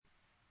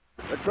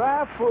The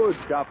Kraft Foods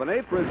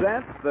Company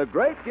presents The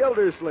Great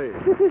Gildersleeve.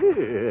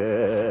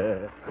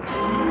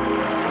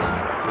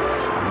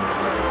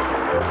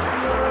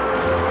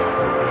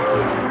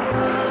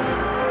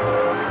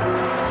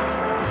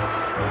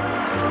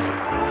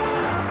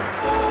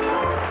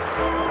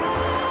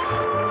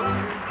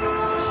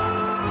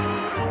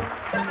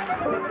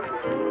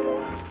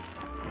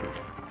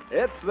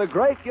 It's The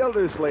Great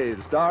Gildersleeve,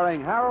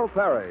 starring Harold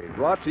Perry,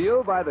 brought to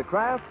you by the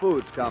Kraft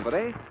Foods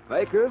Company,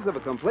 makers of a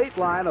complete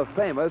line of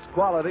famous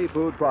quality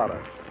food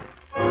products.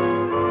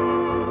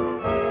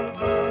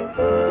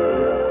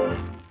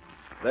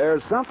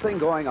 There's something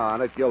going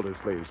on at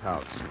Gildersleeve's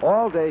house.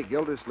 All day,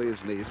 Gildersleeve's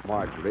niece,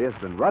 Marjorie,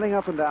 has been running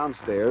up and down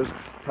stairs,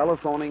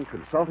 telephoning,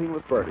 consulting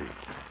with Bertie.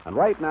 And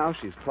right now,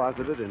 she's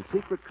closeted in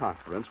secret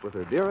conference with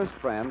her dearest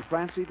friend,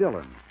 Francie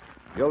Dillon.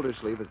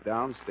 Gildersleeve is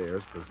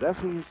downstairs,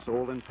 possessing his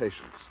soul in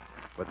patience.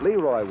 But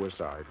Leroy, we're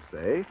sorry to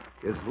say,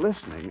 is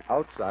listening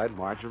outside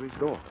Marjorie's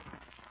door.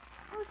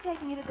 Who's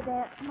taking you to the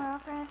dance tomorrow,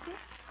 Francie?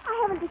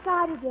 I haven't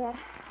decided yet.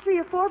 3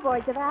 or 4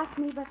 boys have asked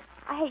me, but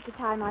I hate to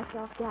tie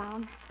myself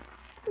down.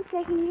 Who's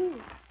taking you?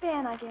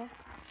 Ben, I guess.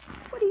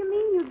 What do you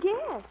mean you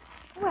guess?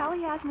 Well,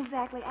 he hasn't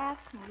exactly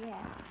asked me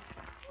yet.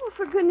 Well,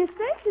 for goodness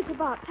sakes, it's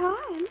about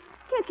time.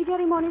 Can't you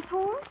get him on his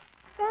horse?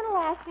 Ben will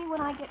ask me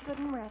when I get good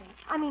and ready.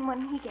 I mean,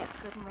 when he gets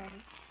good and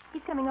ready.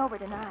 He's coming over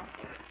tonight.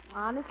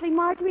 Honestly,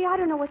 Marjorie, I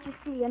don't know what you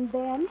see in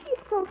Ben.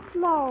 He's so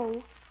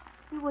slow.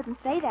 You wouldn't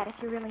say that if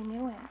you really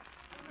knew him.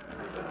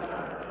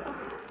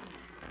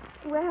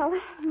 Well,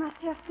 he must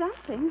have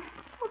something.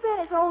 Well,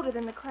 Ben is older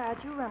than the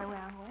crowd you run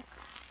around with.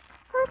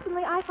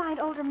 Personally, I find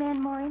older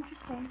men more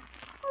interesting.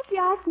 Well, if you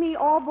ask me,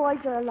 all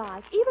boys are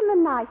alike, even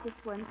the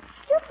nicest ones.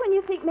 Just when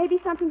you think maybe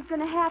something's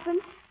going to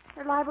happen,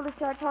 they're liable to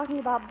start talking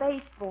about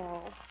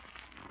baseball.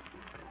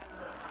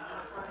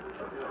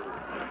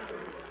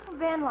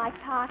 Ben likes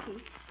hockey.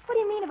 What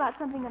do you mean about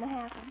something going to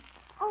happen?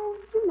 Oh,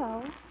 you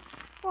know.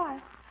 What?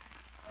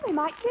 They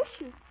might kiss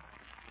you.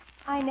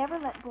 I never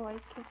let boys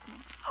kiss me.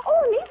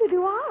 Oh, neither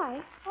do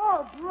I.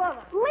 Oh,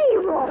 brother.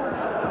 Leroy!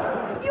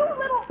 You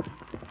little...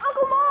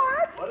 Uncle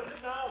Mort! What is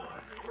it now,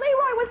 Marjorie?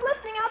 Leroy was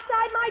listening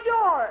outside my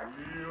door.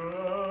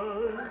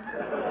 Leroy.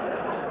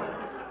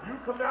 You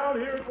come down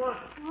here at once.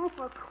 Oh,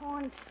 for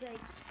corn's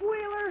sake,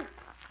 squealer.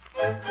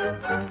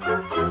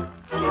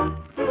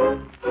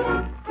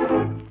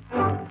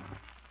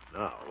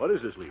 Now, what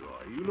is this,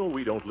 Leroy? You know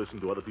we don't listen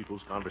to other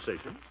people's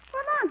conversation.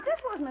 Well, now, this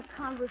wasn't a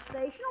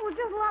conversation. It was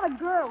just a lot of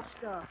girl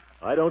stuff.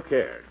 I don't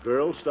care.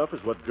 Girl stuff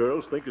is what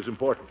girls think is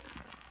important.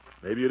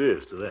 Maybe it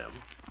is to them.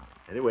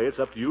 Anyway, it's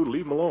up to you to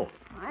leave them alone.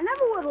 I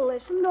never would have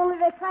listened, only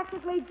they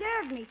practically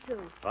dared me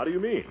to. How do you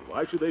mean?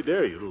 Why should they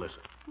dare you to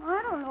listen?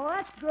 I don't know.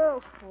 That's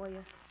girls for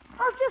you.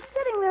 I was just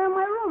sitting there in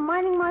my room,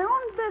 minding my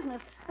own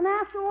business, and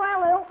after a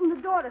while I opened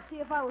the door to see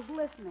if I was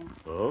listening.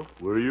 Oh,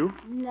 were you?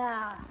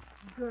 Nah,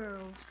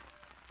 girls.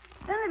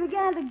 Then they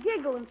began to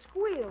giggle and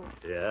squeal.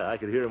 Yeah, I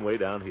could hear them way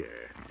down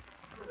here.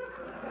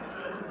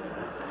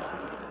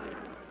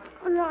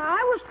 Well, no,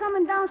 I was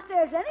coming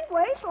downstairs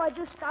anyway, so I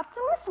just stopped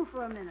to listen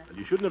for a minute. And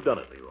you shouldn't have done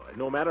it, Leroy.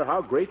 No matter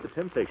how great the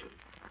temptation,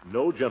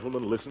 no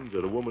gentleman listens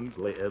at a woman's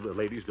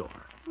lady's door.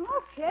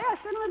 Okay, I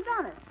shouldn't have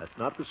done it. That's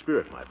not the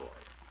spirit, my boy.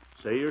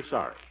 Say you're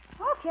sorry.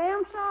 Okay,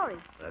 I'm sorry.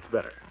 That's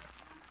better.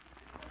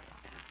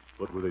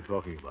 What were they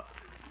talking about?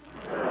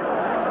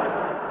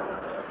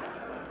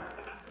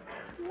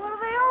 What do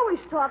they always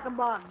talk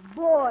about?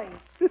 Boys.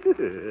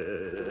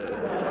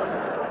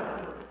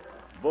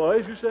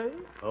 Boys, you say?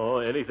 Oh,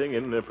 anything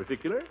in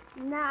particular?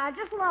 Nah,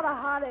 just a lot of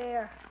hot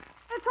air.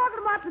 They're talking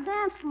about the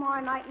dance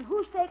tomorrow night and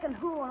who's taking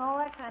who and all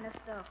that kind of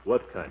stuff.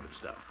 What kind of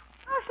stuff?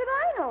 How should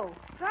I know?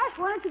 Gosh,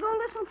 why don't you go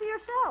listen for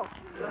yourself?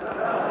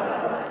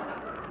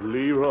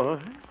 Leroy?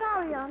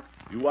 Sorry, Unc.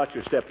 You watch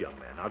your step, young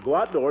man. Now go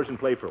outdoors and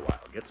play for a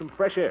while. Get some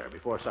fresh air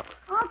before supper.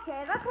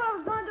 Okay, that's what I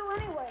was going to do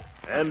anyway.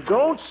 And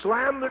don't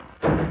slam the...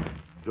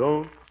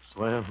 Don't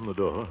slam the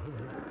door.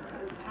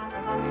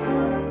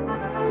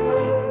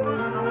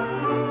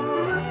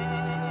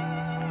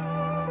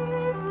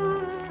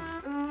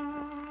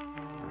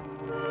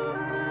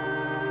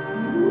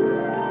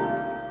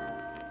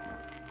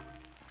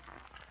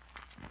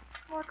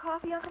 More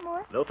coffee, Uncle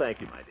Mort? No, thank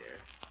you, my dear.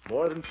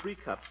 More than 3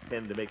 cups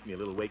tend to make me a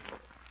little wakeful.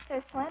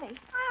 There's plenty. I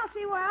don't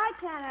see why I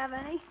can't have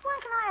any. When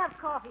can I have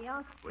coffee,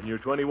 Unc? When you're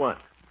 21.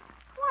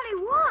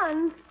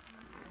 21?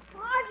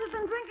 Well, I've just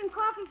been drinking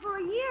coffee for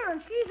a year,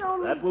 and she's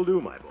only... That will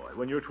do, my boy.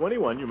 When you're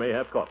 21, you may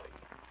have coffee.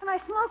 Can I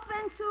smoke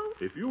then, too?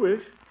 If you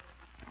wish.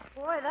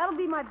 Boy, that'll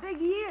be my big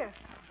year.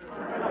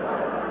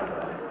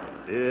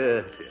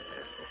 Yes.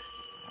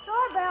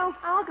 Doorbell.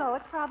 I'll go.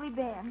 It's probably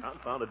Ben.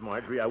 Confounded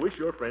Marjorie, I wish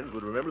your friends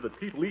would remember that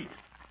people eat.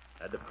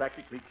 Had to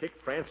practically kick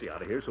Francie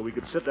out of here so we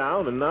could sit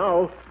down, and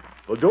now...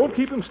 Well, don't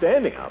keep him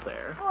standing out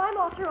there. Oh, I'm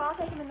all through. I'll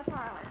take him in the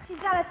parlor. She's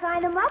got to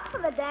sign him up for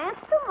the dance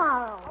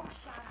tomorrow. Oh,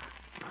 shut up.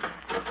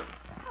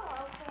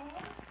 Hello, Ben.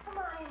 Come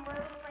on in. We're a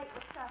little late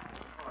with supper.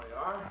 Oh, you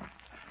are?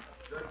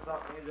 Just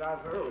thought you guys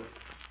early.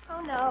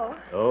 Oh, no.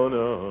 Oh,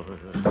 no.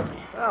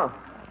 Well,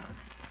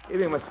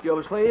 evening, Miss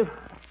Gildersleeve.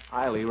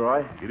 Hi,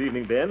 Leroy. Good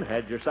evening, Ben.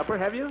 Had your supper,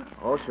 have you?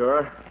 Oh,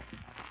 sure.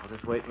 I'll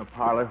just wait in the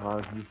parlor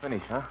while you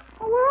finish, huh?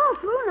 Oh, we're all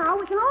through now.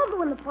 We can all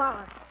go in the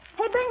parlor.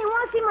 Hey, Ben, you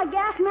want to see my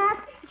gas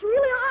mask? It's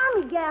really an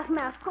army gas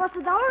mask. Costs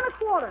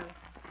 $1.25.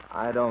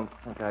 I don't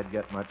think I'd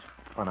get much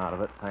fun out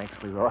of it. Thanks,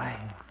 Leroy.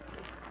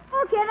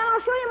 Okay, then I'll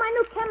show you my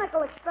new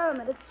chemical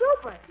experiment. It's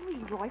super.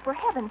 Leroy, for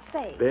heaven's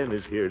sake. Ben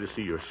is here to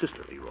see your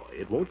sister, Leroy.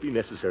 It won't be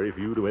necessary for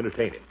you to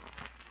entertain him.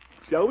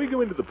 Shall we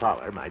go into the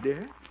parlor, my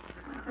dear?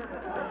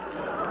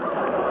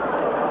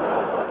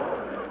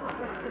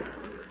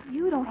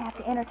 You don't have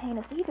to entertain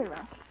us either,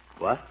 Uncle.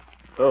 What?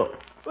 Oh,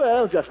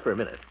 well, just for a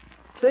minute.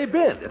 Say,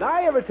 Ben, did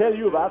I ever tell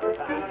you about the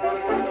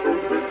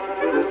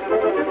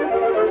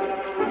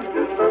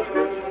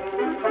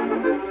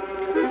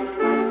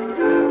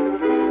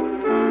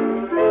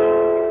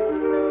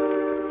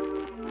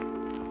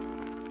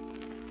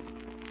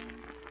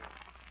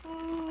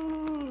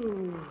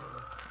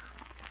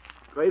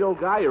Great old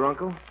guy, your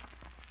uncle.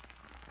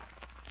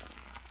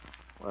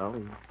 Well,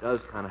 he does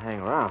kind of hang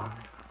around.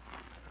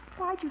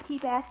 Why'd you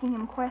keep asking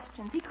him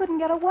questions? He couldn't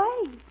get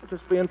away.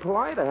 Just being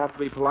polite. I have to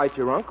be polite to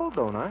your uncle,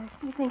 don't I?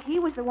 You think he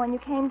was the one you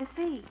came to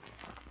see.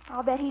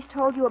 I'll bet he's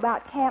told you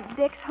about Camp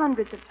Dix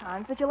hundreds of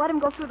times, but you let him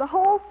go through the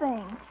whole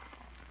thing.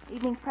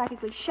 Evening's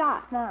practically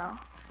shot now.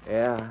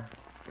 Yeah,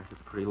 guess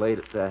it's pretty late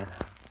at that.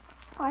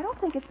 I don't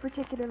think it's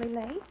particularly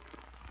late.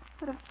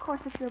 But of course,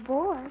 if you're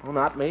bored. Well,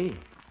 not me.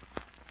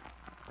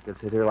 I could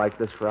sit here like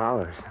this for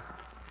hours.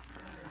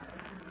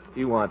 If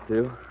you want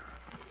to.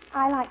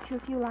 I like to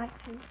if you like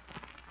to.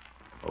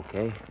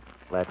 Okay,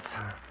 let's.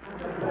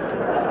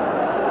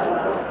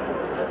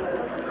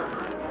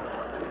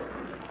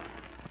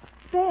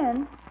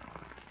 Ben,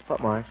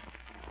 What, Marge?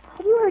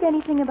 have you heard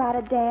anything about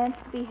a dance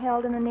to be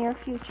held in the near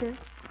future?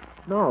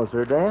 No, is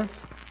there a dance?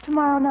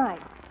 Tomorrow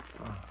night.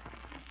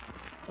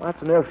 Well, that's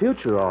the near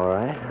future, all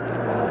right.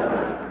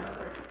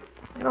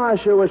 You know, I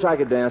sure wish I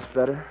could dance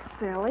better.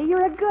 Silly,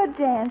 you're a good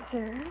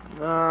dancer.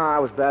 No, I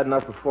was bad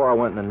enough before I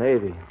went in the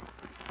Navy.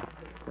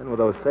 Then with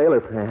those sailor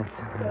pants.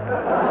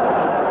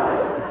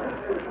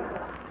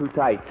 Too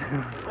tight.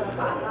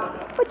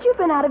 But you've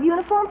been out of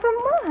uniform for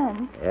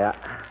months. Yeah.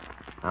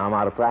 Now I'm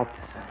out of practice.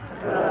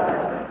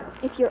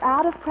 If you're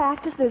out of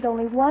practice, there's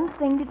only one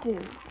thing to do.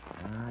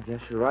 I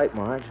guess you're right,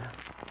 Marge.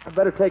 I'd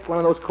better take one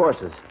of those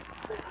courses.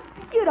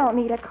 You don't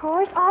need a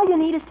course. All you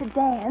need is to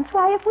dance.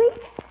 Why, if we...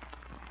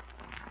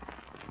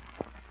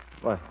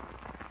 What?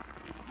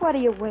 What are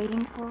you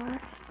waiting for?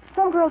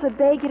 Some girls would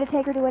beg you to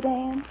take her to a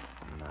dance.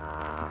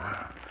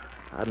 Nah.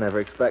 I'd never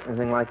expect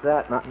anything like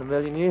that, not in a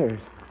million years.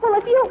 Well,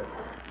 if you...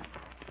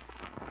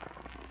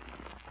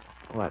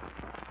 What?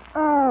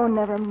 Oh,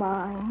 never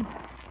mind.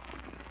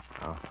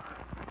 Oh.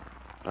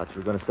 Thought you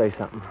were going to say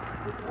something.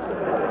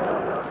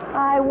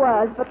 I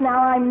was, but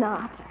now I'm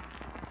not.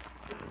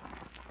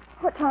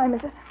 What time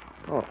is it?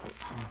 Oh.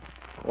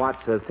 Watch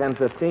says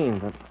 10:15,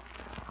 but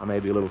I may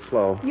be a little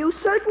slow. You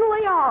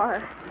certainly are.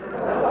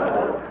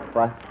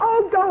 What?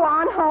 Oh, go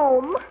on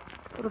home.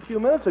 But a few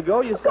minutes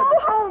ago you said... Go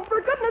home, for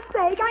goodness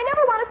sake. I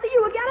never want to see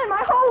you again in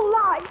my whole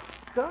life.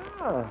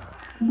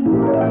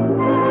 Ah.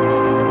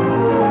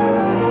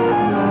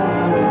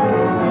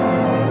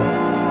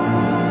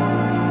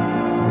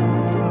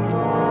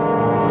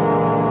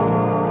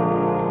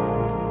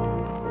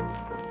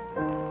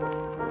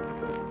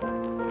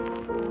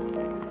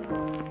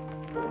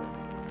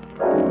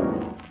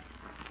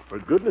 For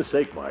goodness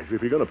sake, Marjorie,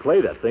 if you're going to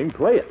play that thing,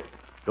 play it.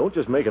 Don't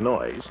just make a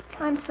noise.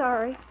 I'm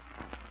sorry.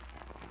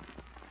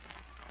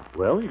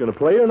 Well, you going to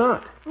play or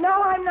not? No,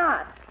 I'm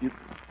not.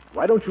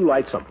 Why don't you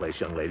light someplace,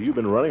 young lady? You've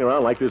been running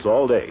around like this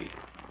all day.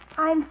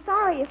 I'm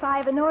sorry if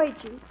I've annoyed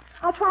you.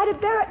 I'll try to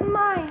bear it in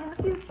mind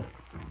in the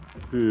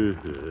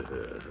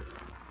future.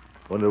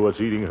 Wonder what's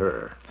eating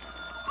her.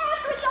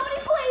 Answer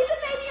somebody, please. It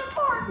may be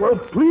important. Well,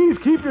 please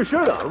keep your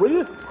shirt on, will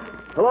you?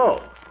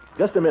 Hello.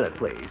 Just a minute,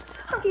 please.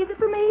 Hunky, is it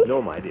for me?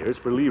 No, my dear, it's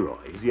for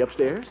Leroy. Is he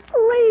upstairs?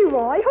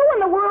 Leroy? Who in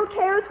the world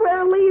cares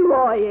where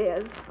Leroy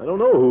is? I don't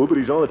know who, but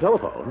he's on the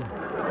telephone.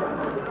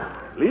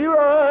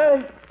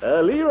 Leroy!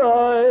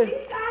 Leroy!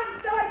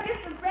 I'm sorry,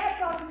 Mr. Brad,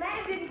 because the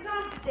man didn't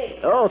come today.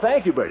 Oh,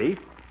 thank you, Bertie.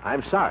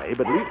 I'm sorry,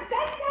 but... That's not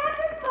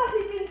the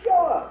mother didn't show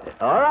up.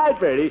 All right,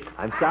 Bertie.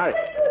 I'm sorry. I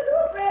said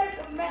you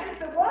Brad, the man, if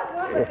there was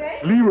one, but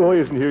then...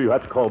 Leroy isn't here. You'll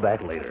have to call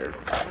back later.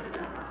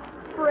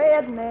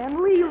 Fred,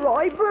 man.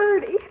 Leroy,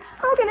 Bertie.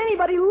 How can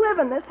anybody live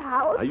in this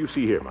house? Now, you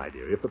see here, my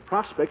dear, if the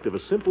prospect of a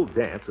simple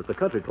dance at the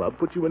country club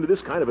puts you into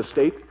this kind of a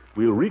state,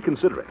 we'll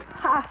reconsider it.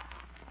 Ha!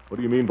 What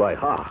do you mean by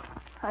ha?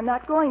 I'm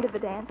not going to the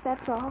dance,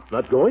 that's all.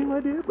 Not going,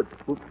 my dear? But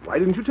well, why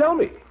didn't you tell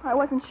me? I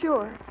wasn't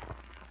sure.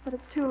 But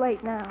it's too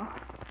late now.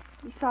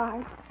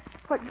 Besides,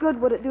 what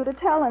good would it do to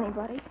tell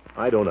anybody?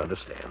 I don't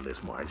understand this,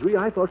 Marjorie.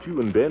 I thought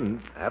you and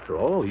Ben, after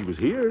all, he was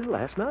here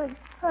last night.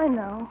 I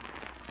know.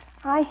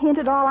 I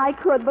hinted all I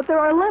could, but there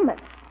are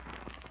limits.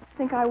 I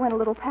think I went a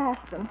little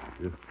past them.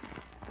 Yeah.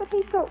 But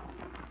he's so...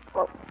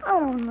 Well, I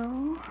don't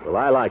know. Well,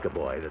 I like a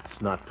boy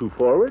that's not too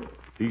forward.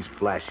 These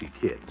flashy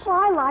kids. Well,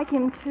 I like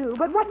him, too.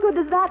 But what good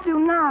does that do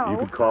now? You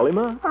could call him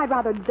up. I'd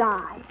rather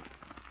die.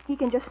 He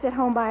can just sit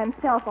home by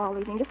himself all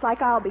evening, just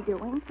like I'll be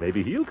doing.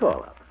 Maybe he'll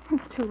call up.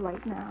 It's too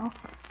late now.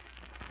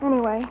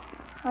 Anyway,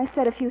 I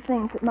said a few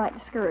things that might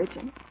discourage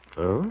him.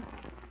 Oh?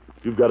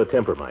 You've got a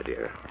temper, my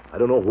dear. I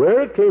don't know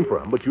where it came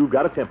from, but you've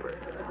got a temper.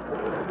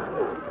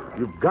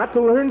 You've got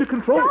to learn to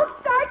control it.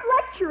 Don't start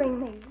lecturing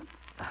me.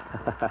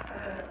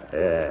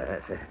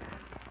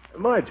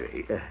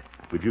 Marjorie,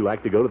 would you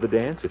like to go to the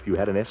dance if you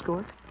had an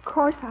escort? Of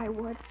course I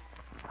would.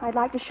 I'd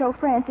like to show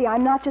Francie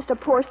I'm not just a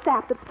poor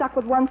sap that's stuck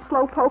with one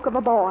slow poke of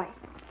a boy.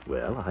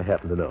 Well, I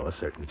happen to know a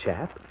certain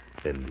chap,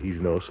 and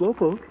he's no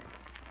slowpoke.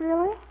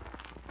 Really?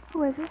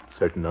 Who is it?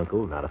 Certain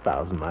uncle, not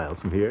 1,000 miles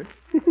from here.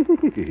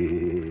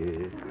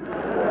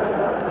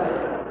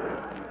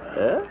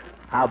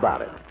 How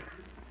about it?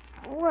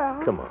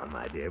 Well... Come on,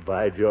 my dear.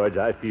 By George,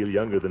 I feel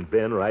younger than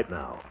Ben right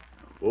now.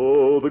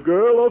 Oh, the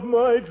girl of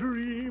my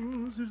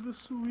dreams is the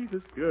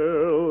sweetest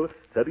girl.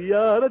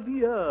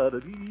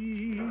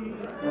 Ta-di-ya-da-di-ya-da-dee.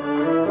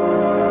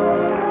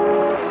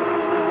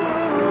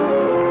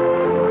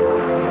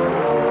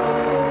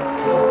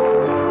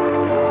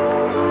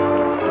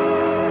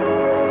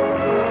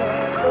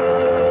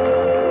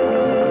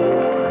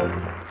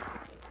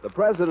 The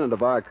President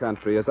of our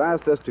country has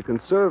asked us to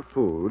conserve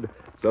food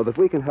so that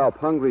we can help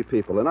hungry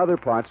people in other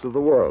parts of the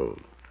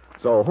world.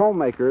 So,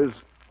 homemakers,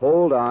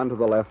 hold on to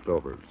the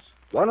leftovers.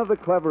 One of the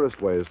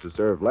cleverest ways to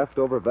serve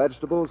leftover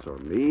vegetables or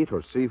meat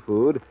or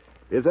seafood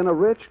is in a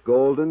rich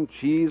golden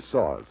cheese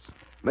sauce,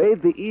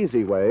 made the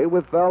easy way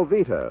with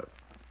Velveeta.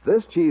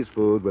 This cheese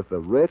food with the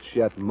rich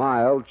yet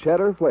mild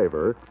cheddar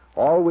flavor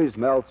always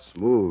melts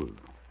smooth,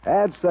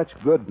 adds such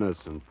goodness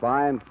and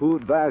fine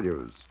food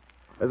values.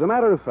 As a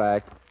matter of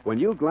fact, when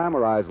you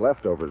glamorize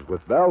leftovers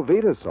with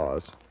Velveeta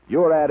sauce,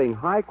 you're adding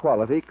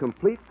high-quality,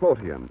 complete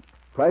protein,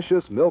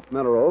 precious milk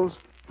minerals,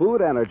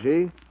 food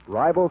energy,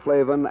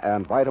 riboflavin,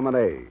 and vitamin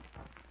A.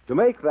 To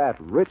make that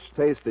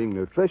rich-tasting,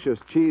 nutritious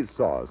cheese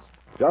sauce,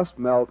 just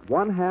melt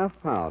 1/2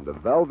 pound of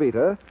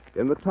Velveeta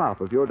in the top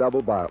of your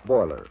double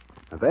boiler,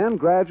 and then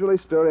gradually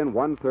stir in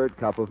 1/3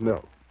 cup of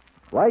milk.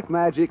 Like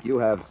magic, you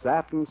have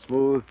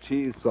satin-smooth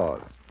cheese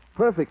sauce,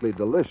 perfectly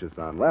delicious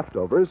on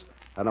leftovers,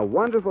 and a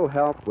wonderful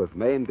help with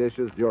main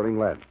dishes during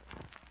Lent.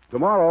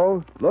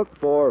 Tomorrow, look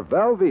for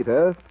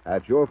Velveeta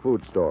at your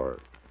food store.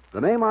 The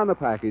name on the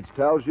package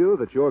tells you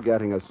that you're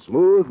getting a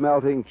smooth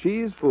melting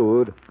cheese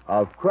food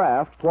of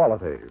Kraft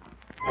quality.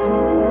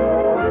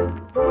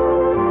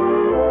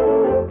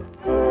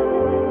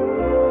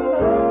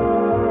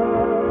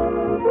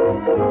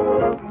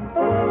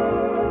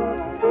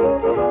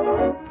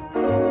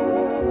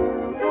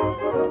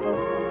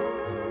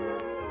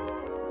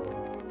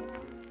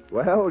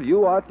 Well,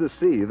 you ought to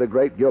see the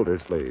great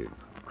Gildersleeve.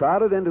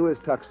 Crowded into his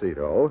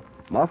tuxedo,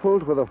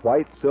 muffled with a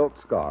white silk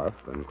scarf,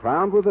 and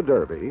crowned with a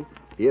derby,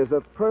 he is a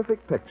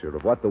perfect picture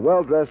of what the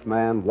well-dressed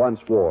man once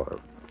wore.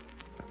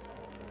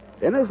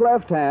 In his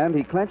left hand,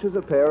 he clenches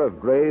a pair of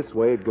gray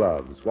suede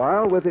gloves,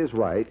 while with his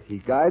right, he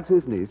guides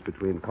his niece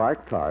between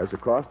parked cars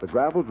across the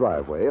gravel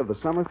driveway of the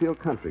Summerfield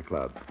Country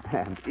Club.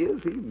 And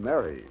is he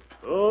merry?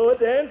 Oh,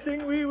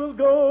 a-dancing we will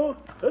go,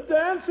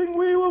 a-dancing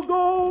we will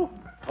go.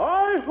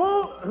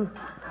 Hi-ho!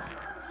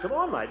 Come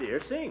on, my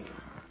dear, sing.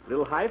 A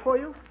little high for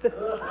you?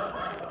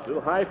 A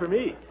little high for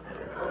me.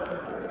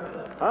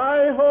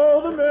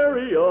 Hi-ho, the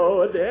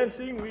merry-o,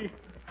 a-dancing we...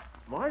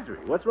 Marjorie,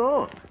 what's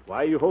wrong? Why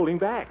are you holding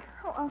back?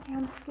 Oh, Uncle,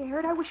 I'm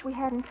scared. I wish we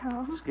hadn't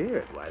come.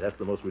 Scared? Why, that's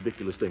the most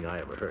ridiculous thing I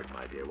ever heard,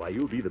 my dear. Why,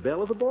 you'll be the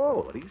belle of the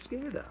ball. What are you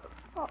scared of?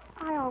 Well,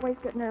 I always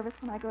get nervous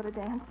when I go to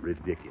dance.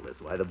 Ridiculous.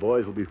 Why, the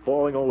boys will be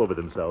falling all over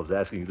themselves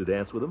asking you to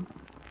dance with them.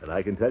 And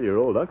I can tell your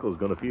old uncle's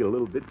going to feel a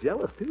little bit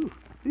jealous, too.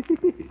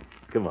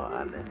 Come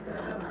on.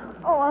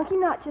 Oh, Uncle,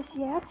 not just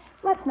yet.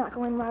 Let's not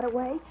go in right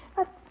away.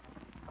 Let's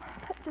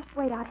just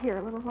wait out here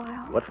a little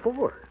while. What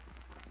for?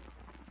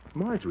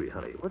 Marjorie,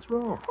 honey, what's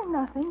wrong? Oh,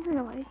 nothing,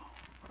 really.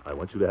 I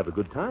want you to have a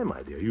good time,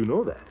 my dear. You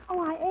know that.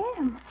 Oh, I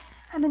am.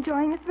 I'm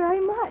enjoying this very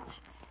much.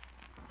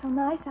 So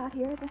nice out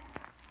here, the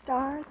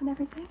stars and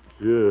everything.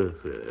 Yes,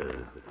 yes.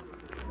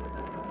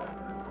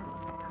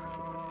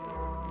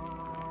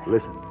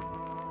 Listen.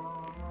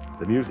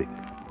 The music.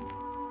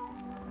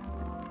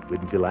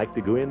 Wouldn't you like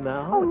to go in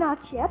now? Oh, not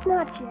yet,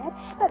 not yet.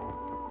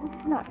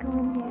 Let's not go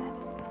in yet.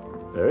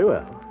 Very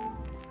well.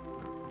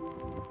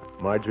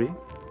 Marjorie,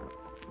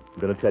 I'm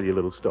going to tell you a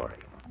little story.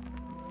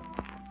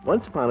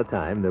 Once upon a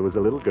time, there was a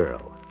little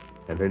girl,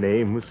 and her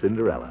name was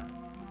Cinderella.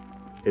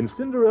 And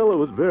Cinderella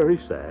was very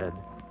sad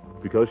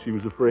because she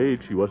was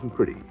afraid she wasn't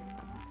pretty.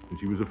 And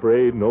she was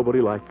afraid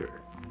nobody liked her.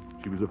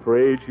 She was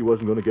afraid she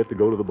wasn't going to get to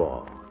go to the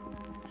ball.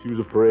 She was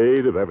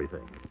afraid of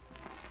everything.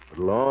 But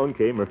along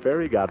came her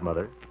fairy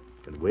godmother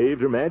and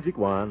waved her magic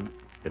wand,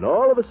 and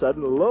all of a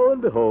sudden, lo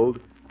and behold,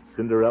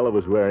 Cinderella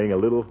was wearing a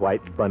little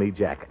white bunny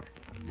jacket,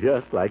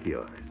 just like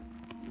yours.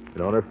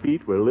 And on her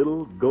feet were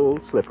little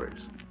gold slippers,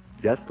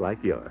 just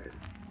like yours.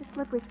 The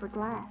slippers were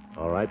glass.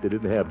 All right, they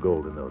didn't have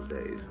gold in those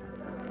days.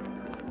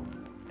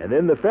 And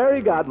then the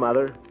fairy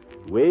godmother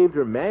waved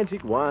her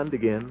magic wand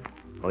again,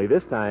 only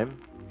this time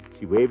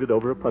she waved it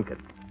over a pumpkin.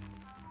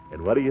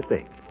 And what do you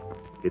think?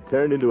 It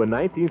turned into a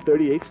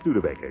 1938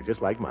 Studebaker,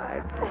 just like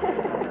mine.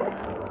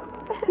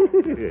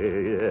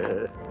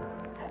 Yeah.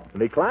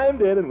 And they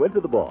climbed in and went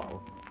to the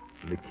ball.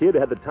 And the kid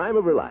had the time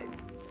of her life.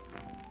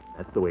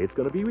 That's the way it's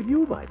going to be with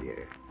you, my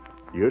dear.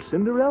 You're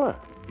Cinderella.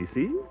 You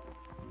see?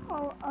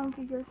 Oh,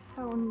 Uncle, you're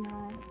so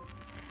nice.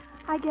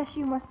 I guess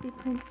you must be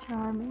Prince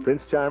Charming.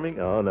 Prince Charming?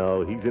 Oh,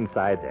 no. He's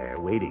inside there,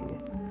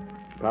 waiting.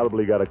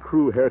 Probably got a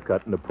crew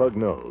haircut and a pug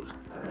nose.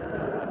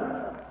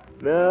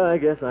 No, I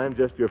guess I'm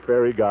just your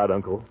fairy god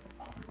uncle.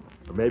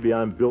 Or maybe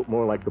I'm built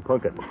more like the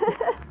pumpkin.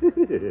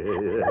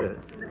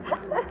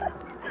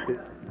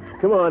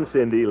 Come on,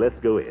 Cindy, let's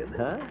go in,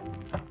 huh?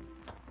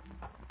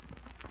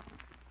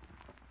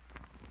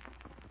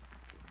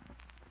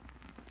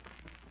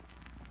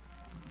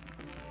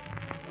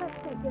 Let's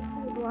take this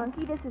table,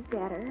 Unky. This is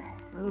better.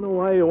 I don't know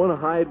why you want to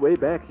hide way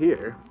back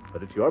here,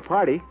 but it's your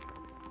party.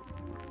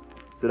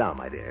 Sit down,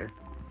 my dear.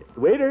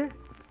 Waiter,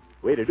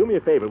 do me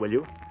a favor, will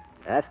you?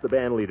 Ask the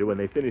band leader when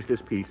they finish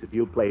this piece if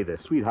you'll play the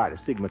Sweetheart of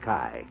Sigma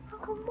Chi.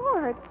 Uncle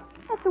Mort,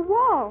 that's a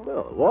waltz.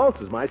 Well, waltz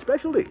is my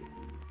specialty.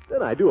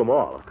 Then I do them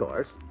all, of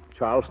course.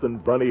 Charleston,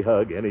 bunny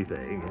hug,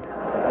 anything.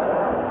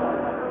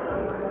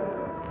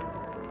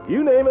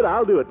 You name it,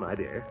 I'll do it, my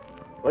dear.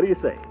 What do you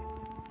say?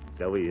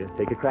 Shall we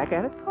take a crack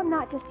at it? Oh,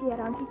 not just yet,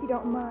 Unky, if you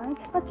don't mind.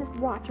 Let's just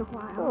watch a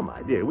while. Oh,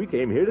 my dear, we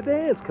came here to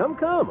dance. Come,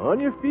 on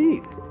your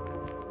feet.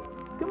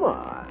 Come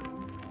on.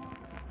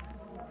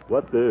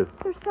 What the?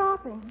 They're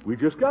stopping. We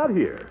just got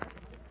here.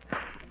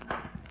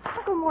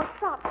 Uncle Mort,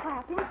 stop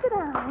clapping. Sit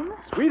down.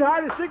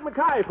 Sweetheart of Sigma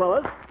Chi,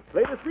 fellas.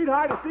 Play the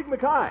Sweetheart of Sigma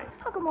Chi.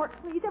 Uncle Mort,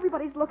 please,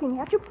 everybody's looking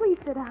at you. Please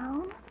sit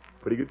down.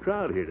 Pretty good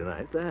crowd here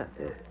tonight, that.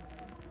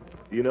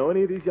 Do you know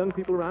any of these young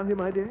people around here,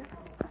 my dear?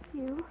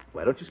 You?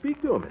 Why don't you speak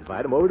to them?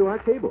 Invite them over to our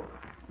table.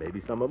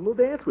 Maybe some of them will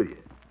dance with you.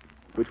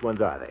 Which ones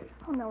are they?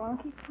 Oh, no,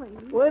 Unky,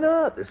 please. Why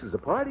not? This is a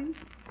party.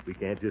 We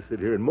can't just sit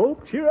here and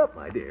mope. Cheer up,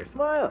 my dear.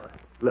 Smile.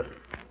 Look,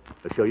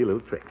 let's show you a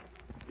little trick.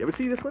 You ever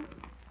see this one?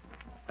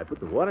 I put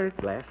the water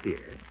glass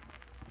here,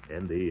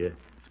 and the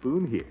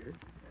spoon here,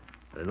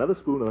 and another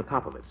spoon on the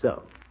top of it,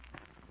 so.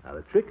 Now,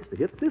 the trick is to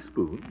hit this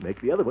spoon,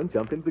 make the other one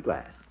jump into the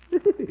glass.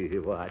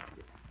 Watch.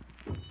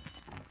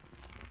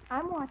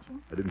 I'm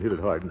watching. I didn't hit it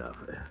hard enough.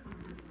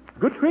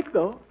 Good trick,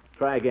 though.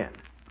 Try again.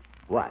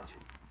 Watch.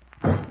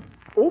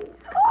 Oh!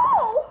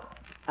 Oh!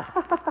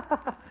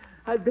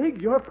 I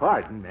beg your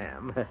pardon,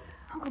 ma'am.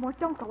 Uncle Mort,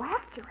 don't go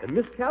after I it.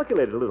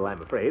 miscalculated a little,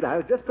 I'm afraid. I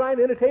was just trying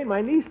to entertain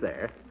my niece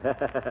there.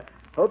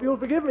 Hope you'll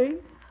forgive me.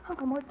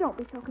 Uncle Mort, don't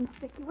be so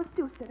conspicuous.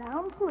 Do sit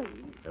down,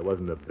 please. That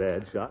wasn't a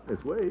bad shot in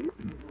its way.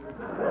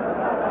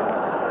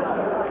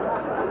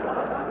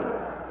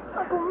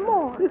 Uncle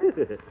Mort.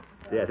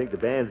 Yeah, I think the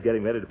band's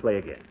getting ready to play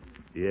again.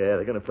 Yeah,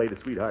 they're going to play the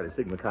Sweetheart of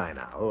Sigma Chi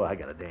now. Oh, I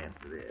got to dance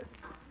to this.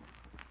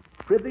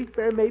 Prithee,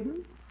 fair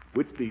maiden,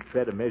 wouldst thee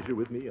tread a measure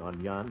with me on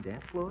yon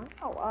dance floor?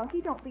 Oh,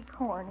 Unky, don't be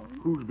corny.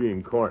 Who's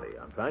being corny?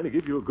 I'm trying to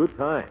give you a good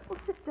time. Well,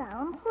 sit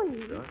down,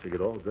 please. Gosh, you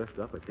get all dressed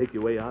up. I take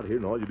you way out here,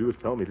 and all you do is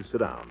tell me to sit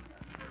down.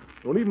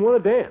 Don't even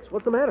want to dance.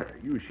 What's the matter? Are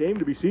you ashamed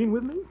to be seen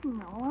with me?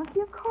 No,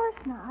 Unky, of course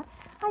not.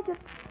 I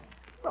just...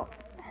 Well,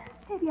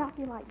 maybe I'll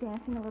feel like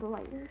dancing a little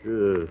later.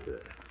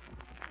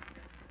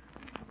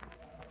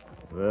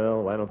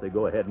 Well, why don't they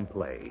go ahead and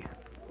play?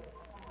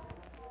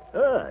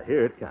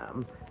 Here it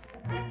comes.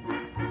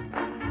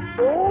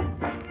 Oh!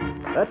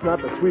 That's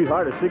not the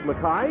Sweetheart of Sigma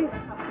Chi.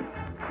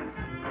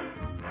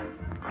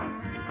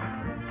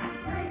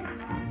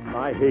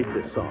 I hate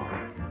this song.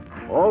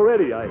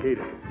 Already I hate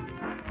it.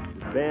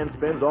 This band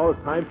spends all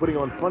its time putting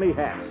on funny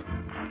hats.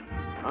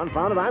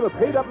 Confound it, I'm a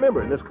paid-up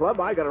member in this club.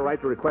 I got a right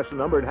to request a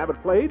number and have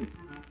it played.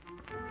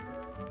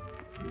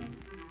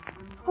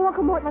 Oh,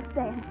 Uncle Mort, let's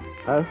dance.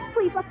 Huh?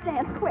 Please, let's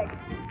dance, quick.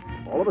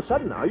 All of a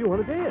sudden now you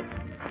want to dance.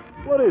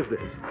 What is this?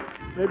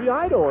 Maybe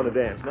I don't want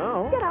to dance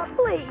now. Get out,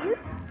 please.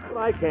 But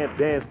I can't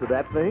dance to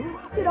that thing.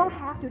 You don't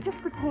have to. Just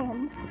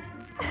pretend.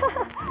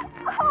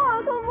 Oh,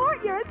 Uncle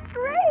Mort, you're a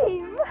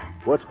scream.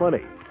 What's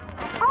funny?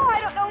 Oh, I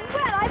don't know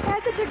when. I've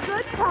had such a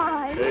good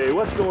time. Hey,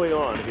 what's going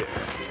on here?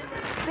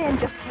 Ben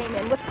just came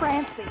in with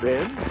Francie.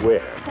 Ben?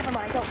 Where? Never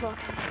mind, don't look.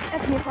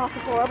 That's me across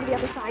the floor over the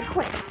other side,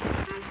 quick.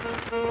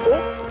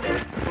 Oh.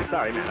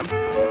 Sorry, madam.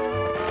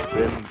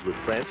 Ben's with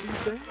Francie, you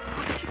say?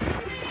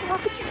 How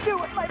could you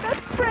do it, my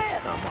best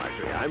friend? Now,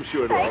 Marjorie, I'm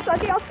sure it'll... Thanks,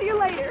 Unky. I'll see you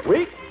later.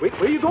 Wait, where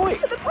are you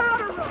going? To the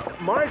powder room.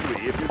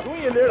 Marjorie, if you're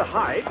going in there to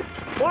hide...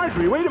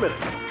 Marjorie, wait a minute.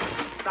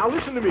 Now,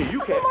 listen to me. You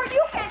can't... Uncle Mort,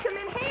 you can't come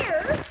in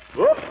here.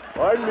 Oh,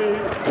 pardon me.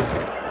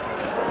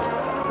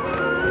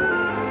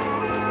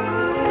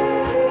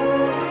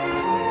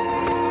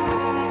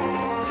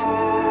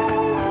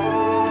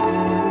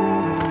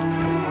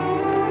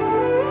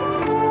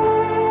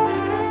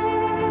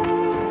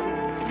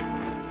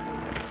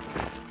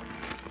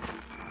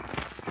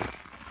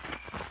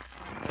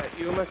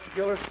 Mr.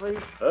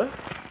 Gildersleeve? Huh?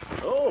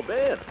 Oh,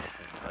 Ben.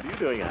 What are you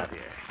doing out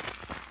here?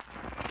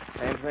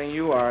 Same thing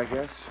you are, I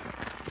guess.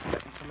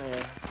 Getting some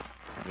air.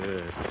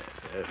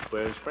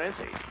 Where's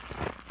Francie?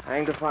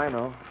 Hanged if I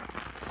know.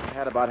 I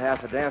had about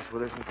half a dance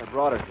with her since I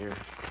brought her here.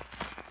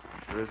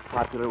 She's as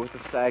popular with the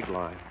stag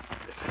line.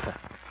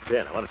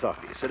 Ben, I want to talk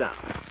to you. Sit down.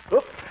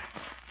 Oop.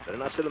 Better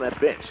not sit on that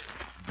bench.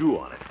 Dew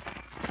on it.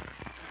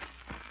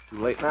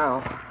 Too late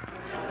now.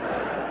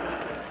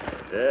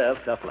 Yeah,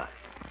 tough luck.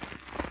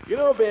 You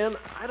know, Ben,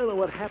 I don't know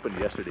what happened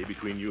yesterday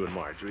between you and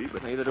Marjorie,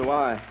 but... Neither do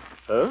I.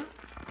 Huh?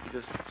 She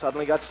just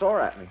suddenly got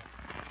sore at me.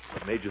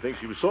 What made you think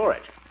she was sore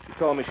at you? She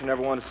told me she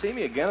never wanted to see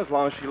me again as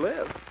long as she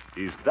lived.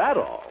 Is that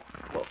all?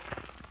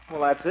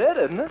 Well, that's it,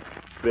 isn't it?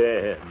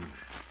 Ben,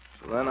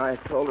 So then I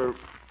told her,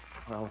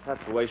 well, if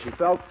that's the way she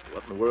felt.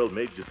 what in the world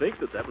made you think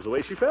that was the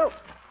way she felt?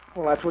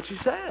 Well, that's what she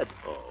said.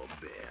 Oh,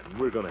 Ben,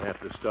 we're going to have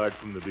to start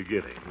from the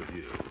beginning with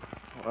you.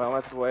 Well,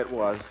 that's the way it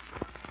was.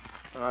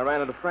 And I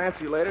ran into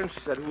Francie later, and she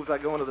said, who was I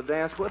going to the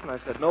dance with? And I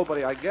said,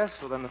 nobody, I guess.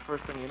 So then the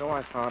first thing you know,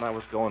 I found I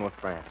was going with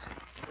Francie.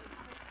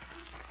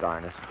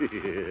 Darn it.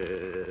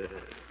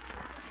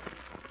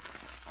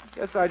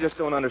 Guess I just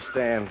don't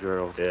understand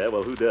girls. Yeah,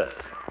 well, who does?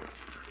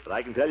 But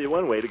I can tell you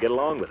one way to get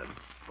along with them.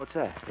 What's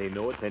that? Pay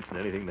no attention to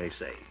anything they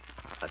say.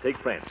 Now, take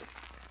Francie.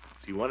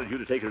 She wanted you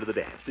to take her to the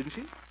dance, didn't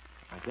she?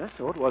 I guess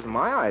so. It wasn't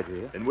my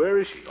idea. And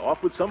where is she?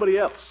 Off with somebody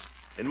else.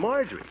 And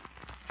Marjorie.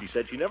 She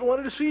said she never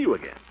wanted to see you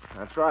again.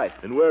 That's right.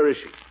 And where is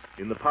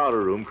she? In the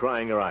powder room,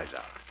 crying her eyes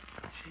out.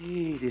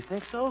 Gee, do you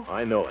think so?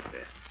 I know it,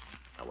 Ben.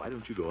 Now, why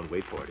don't you go and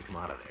wait for her to come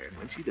out of there? And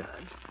when she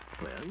does,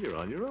 well, you're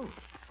on your own.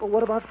 But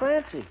what about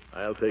Francie?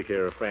 I'll take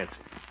care of Francie.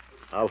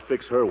 I'll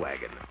fix her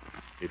wagon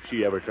if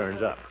she ever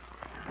turns up.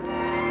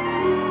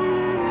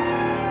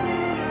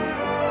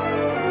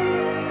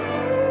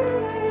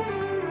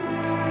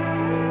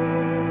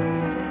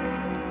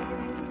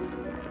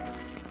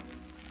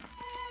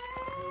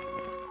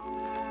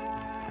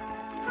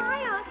 Hi,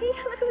 Auntie.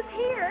 Look who's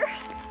here.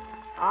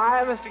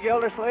 Hi, Mr.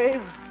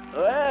 Gildersleeve.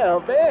 Well,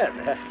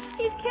 Ben.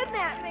 He's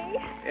kidnapped me.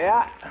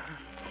 Yeah.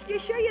 You're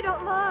sure you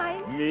don't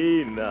mind?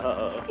 Me,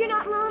 no. You're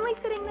not lonely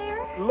sitting there?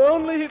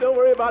 Lonely? Don't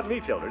worry about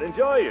me, children.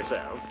 Enjoy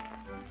yourselves.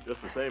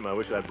 Just the same, I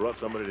wish I'd brought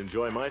somebody to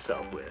enjoy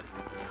myself with.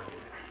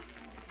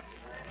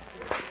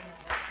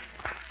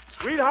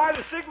 Sweetheart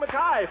of Sigma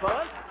Chi,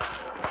 fellas.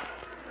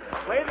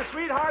 Play the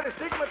Sweetheart of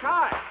Sigma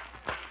Chi.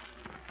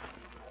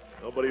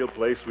 Nobody will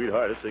play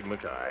Sweetheart of Sigma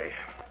Chi.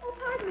 Oh,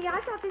 pardon me.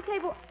 I thought this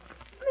table...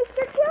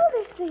 Mr.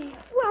 Gildersleeve.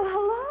 Well,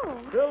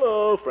 hello.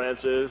 Hello,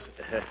 Francis.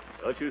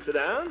 Don't you sit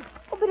down?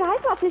 Oh, but I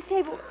thought this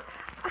table...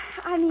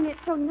 I mean, it's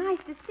so nice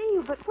to see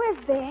you, but where's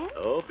Ben?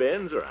 Oh,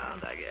 Ben's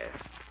around, I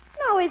guess.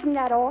 No, isn't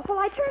that awful?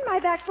 I turned my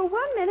back for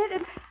 1 minute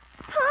and...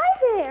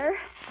 Hi there.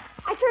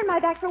 I turned my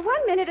back for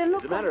 1 minute and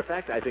looked... As a matter of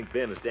fact, I think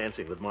Ben is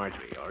dancing with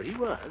Marjorie, or he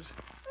was.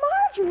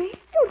 Marjorie?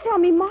 Don't tell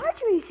me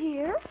Marjorie's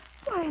here.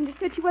 Why, I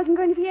understood she wasn't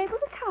going to be able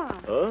to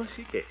come. Oh,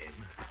 she came.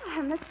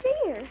 I must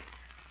see her.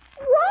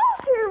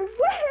 Walter!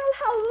 Well,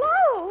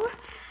 hello!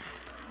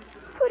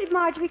 Who did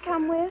Marjorie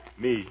come with?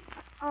 Me.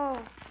 Oh.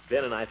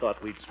 Ben and I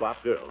thought we'd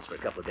swap girls for a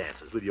couple of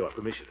dances, with your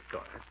permission, of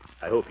course.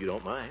 I hope you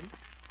don't mind.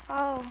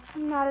 Oh,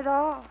 not at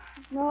all.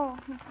 No,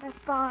 that's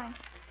fine.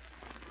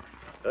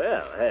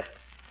 Well,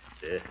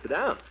 sit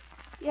down.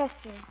 Yes,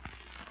 sir.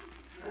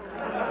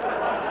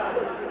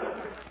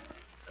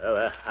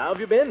 Well, how have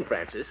you been,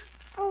 Francis?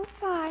 Oh,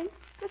 fine.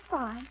 Just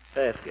fine.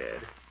 That's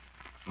good.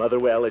 Mother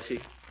well, is she?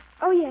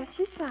 Oh, yes,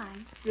 she's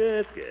fine.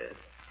 That's good.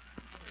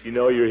 You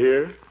know you're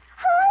here?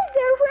 Hi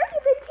there. Where have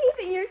you been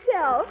keeping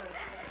yourself?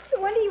 No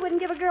wonder you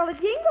wouldn't give a girl a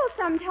jingle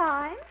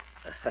sometime.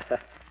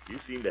 You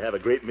seem to have a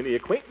great many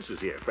acquaintances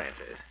here,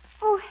 Francis.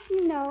 Oh,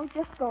 you know,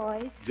 just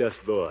boys. Just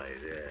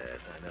boys, yes,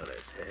 I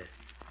noticed.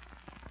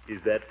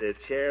 Is that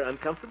chair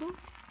uncomfortable?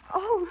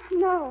 Oh,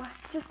 no. I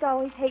just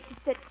always hate to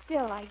sit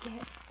still, I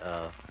guess.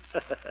 Oh.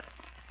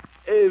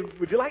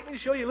 Would you like me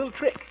to show you a little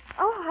trick?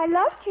 Oh, I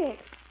love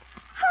tricks.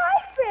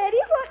 Hi,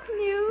 Freddie. What's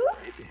new?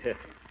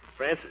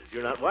 Francis,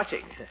 you're not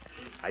watching.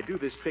 I do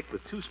this trick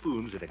with 2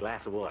 spoons and a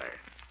glass of water.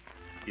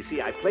 You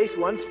see, I place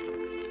one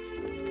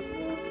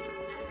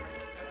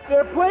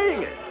They're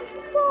playing it.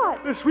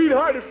 What? The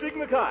Sweetheart of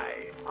Sigma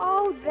Chi.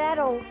 Oh, that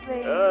old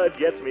thing. Oh, it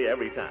gets me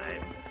every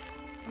time.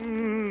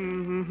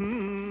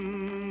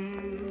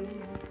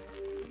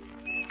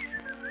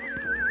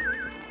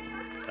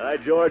 Hi,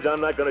 George, I'm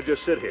not going to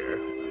just sit here.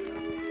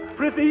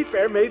 Prithee,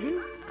 fair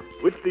maiden,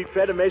 wouldst thee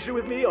tread a measure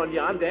with me on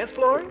yon dance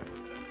floor?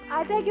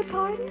 I beg your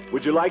pardon?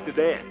 Would you like to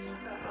dance?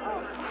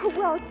 Oh,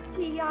 well,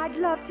 gee, I'd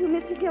love to,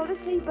 Mr.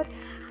 Gildersleeve, but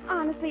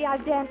honestly,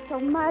 I've danced so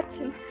much,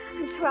 and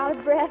I'm so out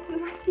of breath,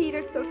 and my feet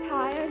are so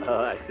tired.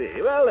 Oh, I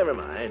see. Well, never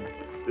mind.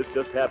 This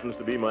just happens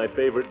to be my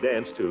favorite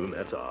dance tune,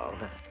 that's all.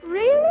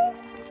 Really?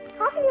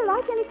 How can you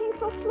like anything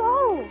so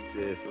slow?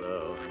 Too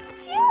slow.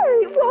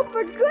 Jerry, well,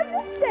 for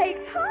goodness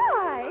sakes,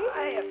 hi.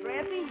 Hiya,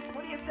 Francie.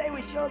 What do you say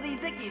we show these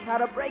Ickies how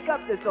to break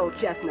up this old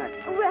chestnut?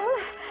 Well,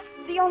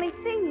 the only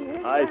thing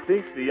is... I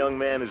think the young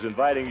man is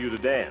inviting you to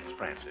dance,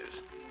 Francis.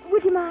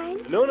 Would you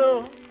mind?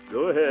 No.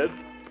 Go ahead.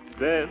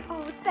 Dance.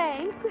 Oh,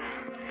 thanks.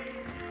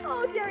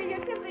 Oh, Jerry,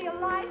 you're simply a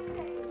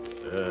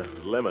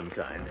lifesaver. Lemon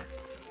kind.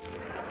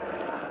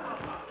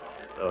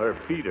 Oh, her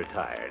feet are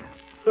tired.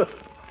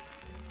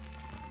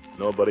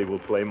 Nobody will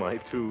play my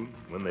tune.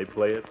 When they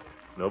play it,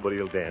 nobody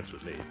will dance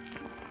with me.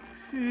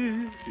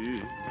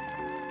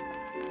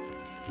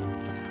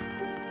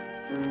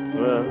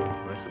 Well,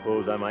 I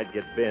suppose I might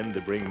get Ben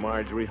to bring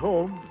Marjorie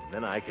home.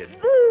 Then I could...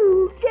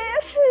 Ooh,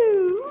 guess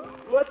who?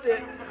 What's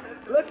it?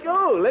 Let's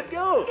go. Let's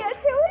go. Guess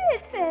who it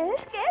is,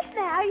 Fish? Guess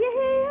now, you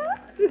hear?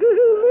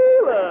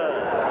 Leela.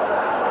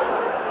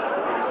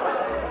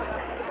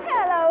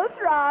 Hello,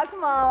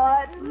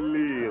 Throckmorton.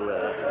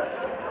 Leela.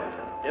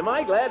 Am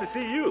I glad to see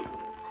you?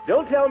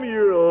 Don't tell me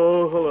you're...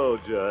 Oh, hello,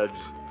 Judge.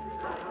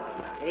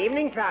 Good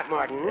evening,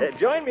 Throckmorton.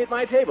 Join me at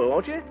my table,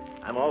 won't you?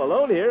 I'm all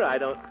alone here. I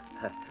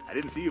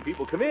didn't see you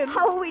people come in.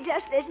 Oh, we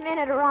just this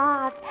minute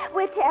arrived.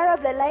 We're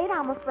terribly late,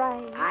 I'm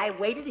afraid. I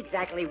waited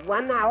exactly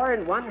 1 hour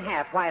and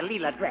 1/2 while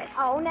Leela dressed.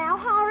 Oh, now,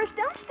 Horace,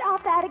 don't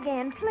start that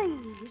again,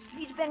 please.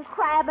 He's been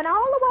crabbing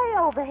all the way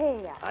over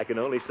here. I can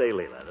only say,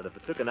 Leela, that if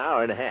it took an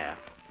hour and a half,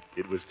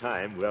 it was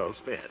time well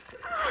spent.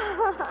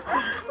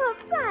 Well,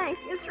 thank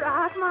you,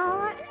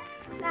 Throckmorton.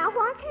 Now,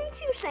 why can't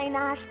you say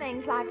nice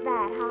things like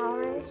that,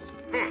 Horace?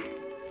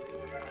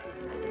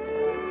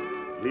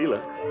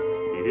 Leela,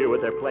 you hear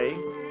what they're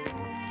playing?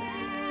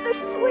 The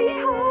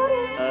Sweetheart.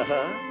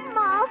 Uh-huh.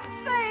 My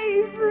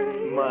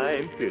favorite.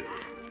 Mine, too.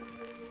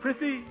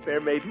 Prithee, fair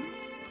maiden,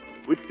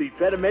 wouldst thee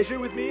tread a measure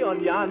with me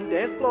on yon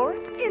dance floor?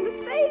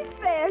 In faith,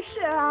 fair,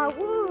 sure I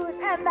would,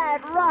 and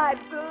that right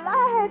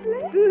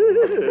gladly.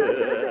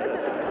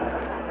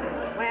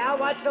 Well,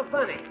 what's so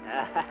funny?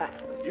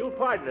 You'll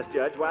pardon us,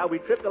 Judge, while we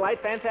trip the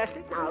light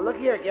fantastic? Now, look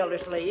here,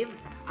 Gildersleeve.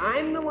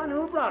 I'm the one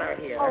who brought her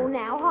here. Oh,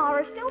 now,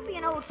 Horace, don't be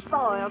an old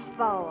spoiled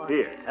sport.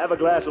 Here, have a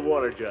glass of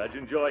water, Judge.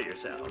 Enjoy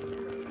yourself.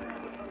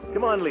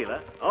 Come on,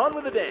 Leela. On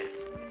with the dance.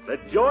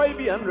 Let joy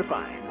be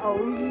unrefined. Oh,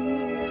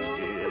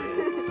 yeah.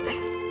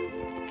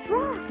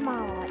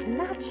 Throckmorton,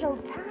 not so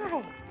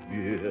tight.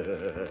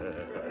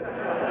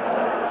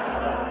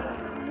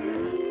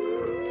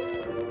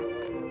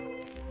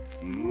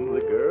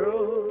 The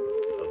girl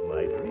of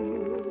my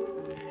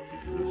dreams,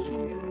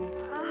 Lucille.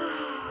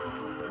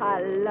 I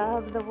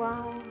love the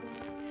waltz.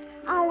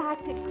 I like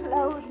to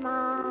close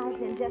my eyes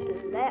and just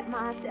let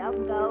myself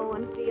go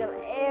and feel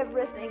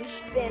everything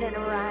spinning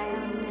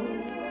around me.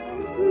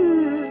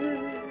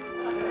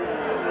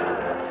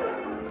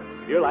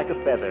 You're like a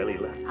feather,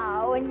 Leela.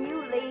 Oh, and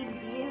you lead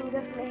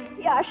beautifully.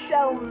 You're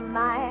so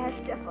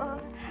masterful.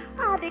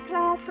 I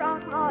declare,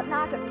 Throckmorton,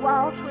 I could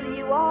waltz with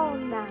you all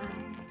night.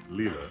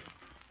 Leela,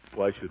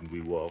 why shouldn't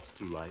we waltz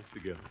through life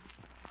together?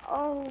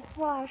 Oh,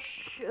 why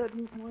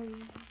shouldn't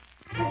we?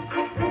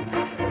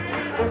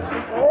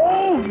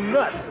 Oh,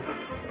 nuts!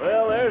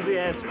 Well, there's the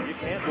answer. You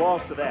can't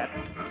waltz to that.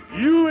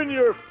 You and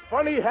your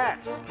funny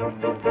hats.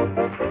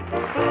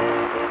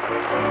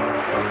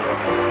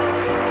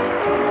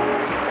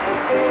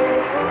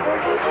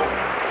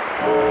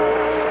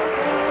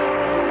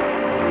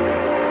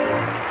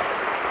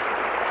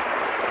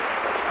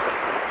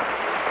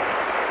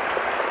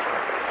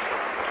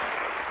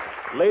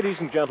 Ladies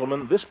and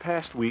gentlemen, this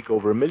past week,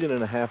 over 1.5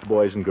 million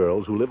boys and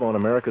girls who live on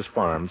America's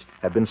farms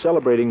have been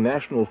celebrating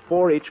National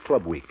 4-H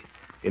Club Week.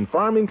 In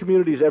farming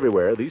communities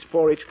everywhere, these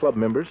 4-H Club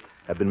members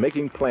have been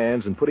making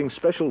plans and putting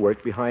special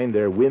work behind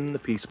their Win the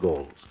Peace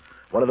goals.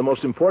 One of the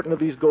most important of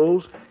these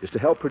goals is to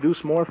help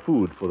produce more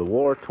food for the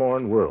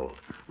war-torn world.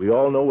 We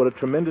all know what a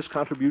tremendous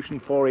contribution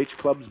 4-H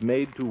clubs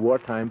made to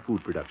wartime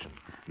food production.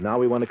 Now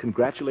we want to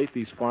congratulate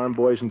these farm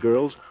boys and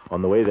girls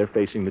on the way they're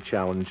facing the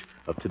challenge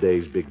of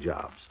today's big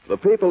jobs. The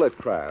people at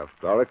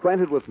Kraft are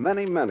acquainted with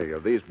many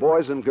of these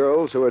boys and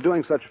girls who are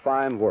doing such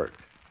fine work.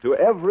 To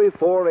every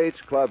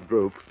 4-H club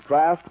group,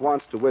 Kraft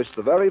wants to wish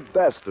the very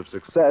best of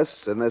success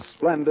in this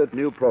splendid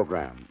new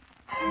program.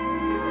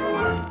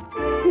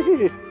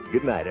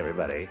 Good night,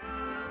 everybody.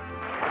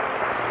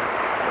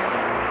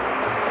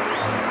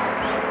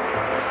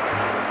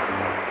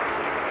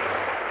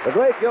 The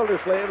Great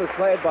Gildersleeve is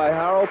played by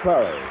Harold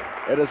Perry.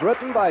 It is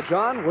written by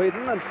John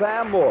Whedon and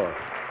Sam Moore.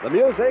 The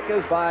music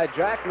is by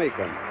Jack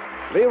Meakin.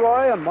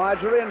 Leroy and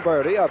Marjorie and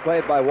Bertie are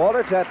played by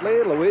Walter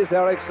Tetley, Louise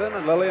Erickson,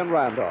 and Lillian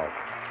Randolph.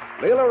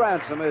 Leela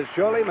Ransom is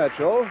Shirley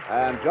Mitchell,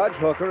 and Judge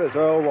Hooker is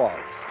Earl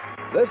Waltz.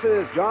 This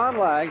is John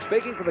Lang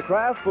speaking for the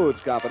Kraft Foods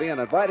Company and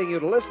inviting you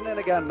to listen in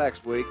again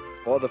next week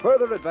for the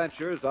further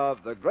adventures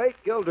of the Great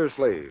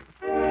Gildersleeve.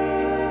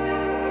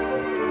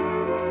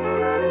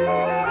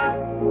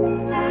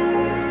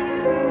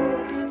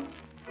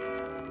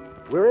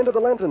 We're into the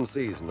Lenten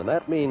season, and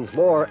that means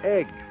more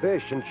egg,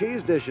 fish, and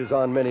cheese dishes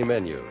on many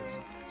menus.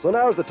 So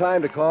now's the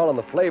time to call on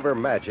the flavor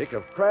magic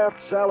of Kraft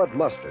Salad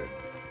Mustard.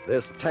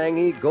 This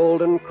tangy,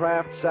 golden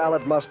Kraft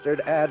Salad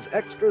Mustard adds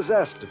extra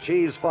zest to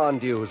cheese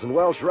fondues and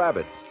Welsh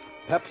rabbits,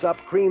 peps up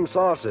cream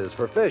sauces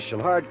for fish and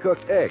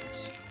hard-cooked eggs.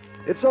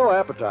 It's so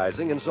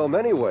appetizing in so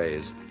many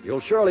ways,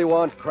 you'll surely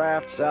want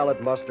Kraft Salad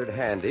Mustard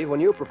handy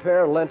when you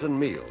prepare Lenten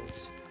meals.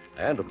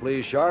 And to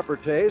please sharper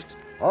taste,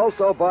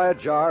 also buy a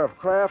jar of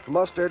Kraft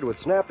mustard with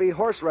snappy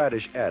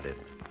horseradish added.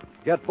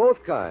 Get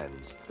both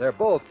kinds. They're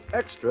both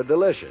extra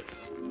delicious.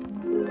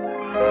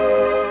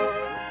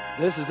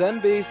 This is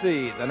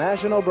NBC, the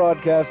National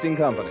Broadcasting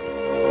Company.